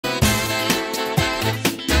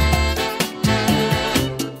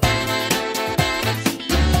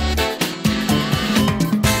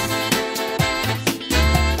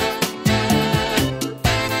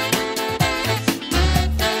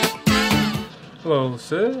Hello,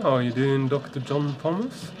 sir. How are you doing, Dr. John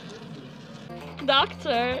Thomas?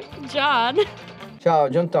 Dr. John. Ciao,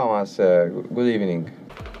 John Thomas. Good evening.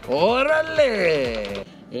 Orale!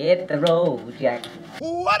 Hit the road, Jack.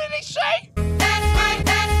 What did he say?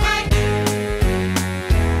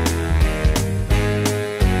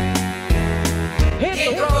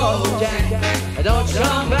 Hit the road, Jack. Don't you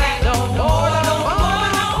come back no more, no more,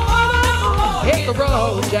 no more. Hit the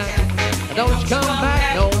road, Jack. Don't you come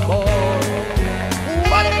back no more.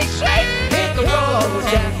 What did he say? Hit the road,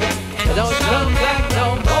 Jack. Don't you come back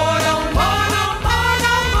no more, no more, no more,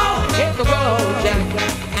 no more. Hit the road, Jack.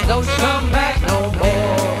 Don't you come back no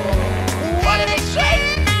more. What did he say?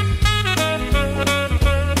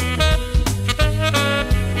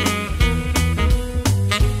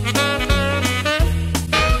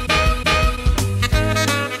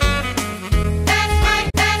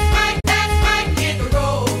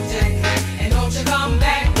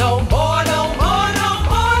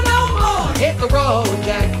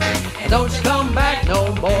 Don't you come back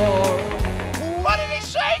no more. What did he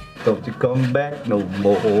say? Don't you come back no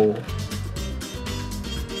more.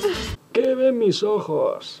 ¿Qué ven mis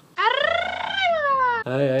ojos?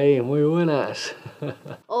 Ay, ay, muy buenas.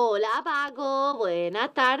 Hola, Paco.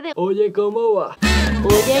 Buenas tardes. Oye, ¿cómo va?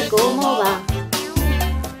 Oye, ¿cómo va?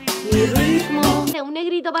 Mi ritmo. Un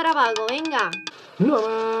negrito para Paco, venga. No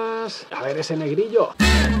más. A ver ese negrillo.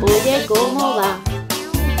 Oye, ¿cómo va?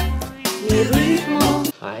 Mi ritmo.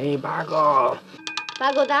 Ahí, Paco.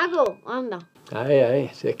 Paco, taco, anda. Ay,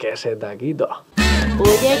 ay, si es que ese taquito.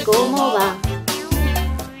 Oye, ¿cómo va?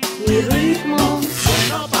 Mi ritmo.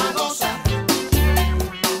 Bueno pa' gozar.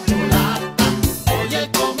 Mulata. Oye,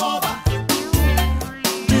 ¿cómo va?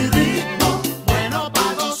 Mi ritmo. Bueno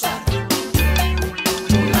pa' gozar.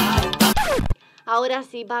 Mulata. Ahora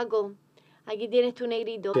sí, Paco. Aquí tienes tu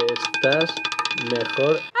negrito. Que estás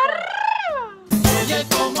mejor. Oye,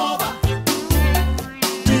 ¿cómo va?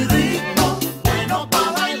 Mi ritmo. Bueno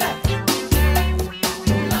pa' bailar.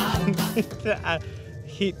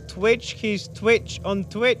 He's Twitch on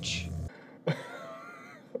Twitch.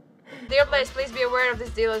 Dear players, please be aware of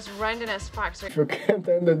this deal is randomness factor. If you can't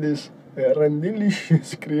handle this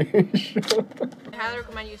delicious creation. I highly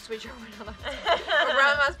recommend you switch over to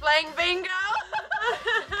Grandma's playing bingo.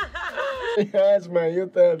 Yes, man, you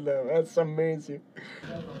tell them. That's amazing.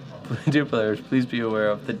 Dear players, please be aware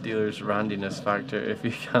of the dealer's randiness factor if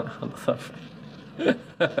you can't handle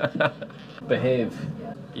that. Behave.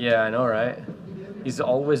 Yeah, I know, right? He's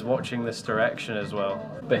always watching this direction as well.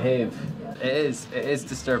 Behave. It is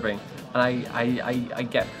disturbing. And I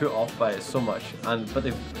get put off by it so much. But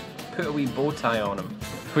they've put a wee bow tie on him.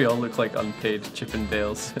 We all look like unpaid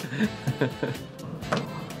Chippendales.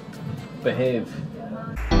 Behave.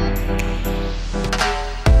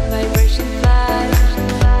 Vibration flash.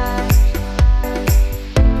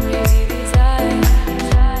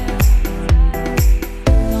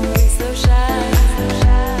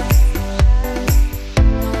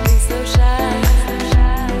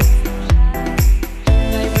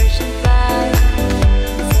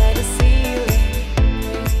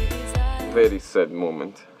 Very sad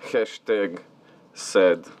moment. Hashtag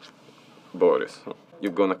sad Boris. You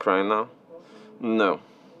gonna cry now? No.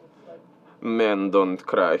 Men don't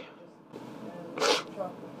cry.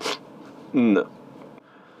 No.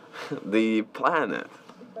 The planet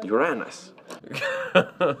Uranus.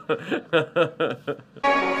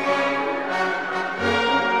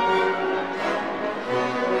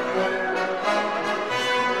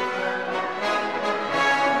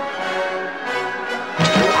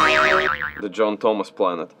 The John Thomas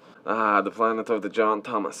planet. Ah, the planet of the John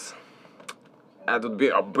Thomas. That would be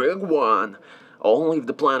a big one. Only if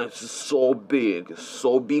the planet is so big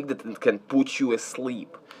that it can put you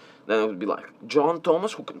asleep. Then it would be like, John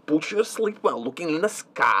Thomas who can put you asleep while looking in the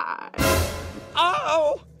sky.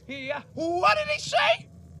 Oh, yeah. What did he say?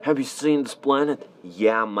 Have you seen this planet?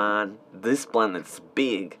 Yeah, man. This planet's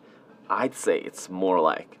big. I'd say it's more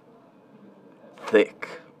like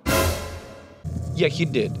thick. Yeah, he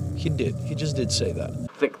did. He did. He just did say that.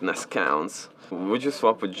 Thickness counts. Would you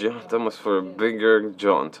swap with John Thomas for a bigger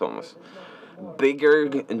John Thomas? Bigger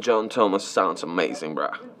John Thomas sounds amazing,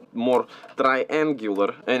 bruh. More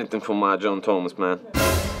triangular. Anything for my John Thomas, man.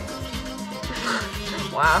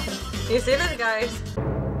 Wow. You see this, guys?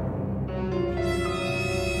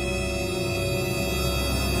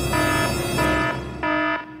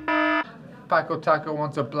 Paco Taco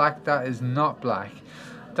wants a black that is not black.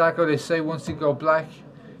 Taco, they say once you go black,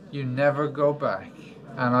 you never go back.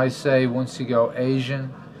 And I say once you go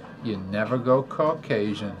Asian, you never go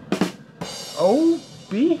Caucasian. Oh,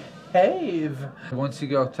 behave. Once you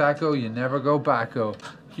go Taco, you never go Backo.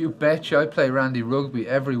 You betcha, I play Randy Rugby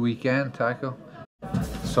every weekend, Taco.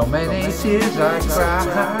 So many tears I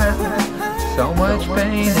cried, so much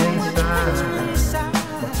pain inside.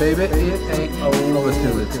 But baby, it ain't over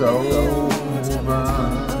till it's over.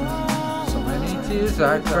 So many tears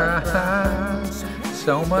I cried,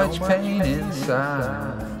 so much pain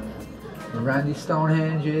inside. Randy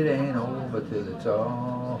Stonehenge, it ain't over till it's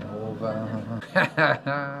over.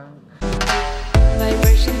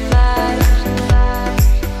 Vibration flies,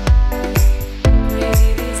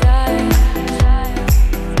 crazy desire.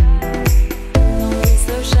 Don't be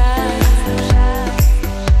so shy,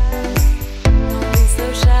 don't be so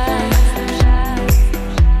shy.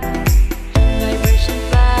 Vibration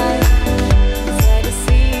flies inside the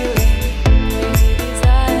ceiling, crazy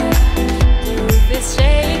desire. The roof is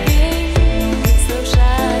shaking, don't be so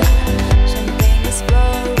shy. Champagne is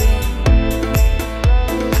flowing.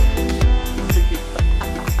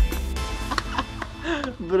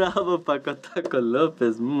 Bravo, Paco, Taco,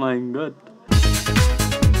 Lopez, my God.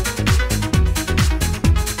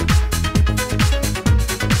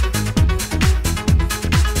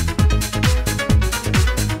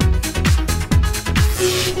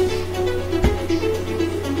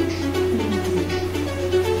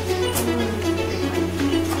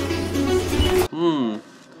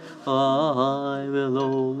 I will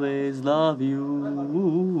always love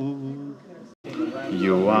you.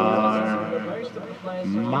 You are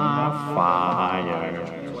my fire,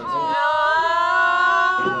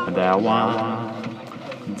 the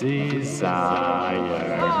one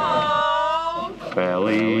desire.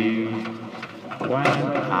 Believe when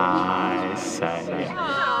I say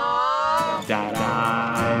that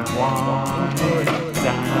I want it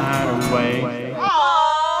that way.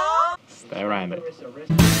 Stay right there.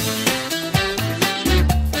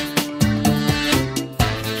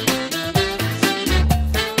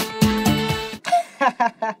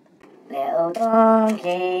 Little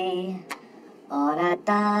donkey on a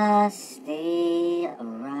dusty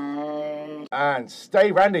road. And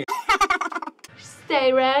stay Randy.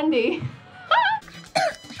 Stay Randy.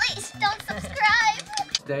 Please don't subscribe.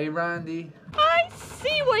 Stay Randy. I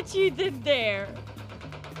see what you did there.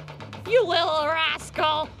 You little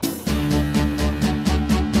rascal.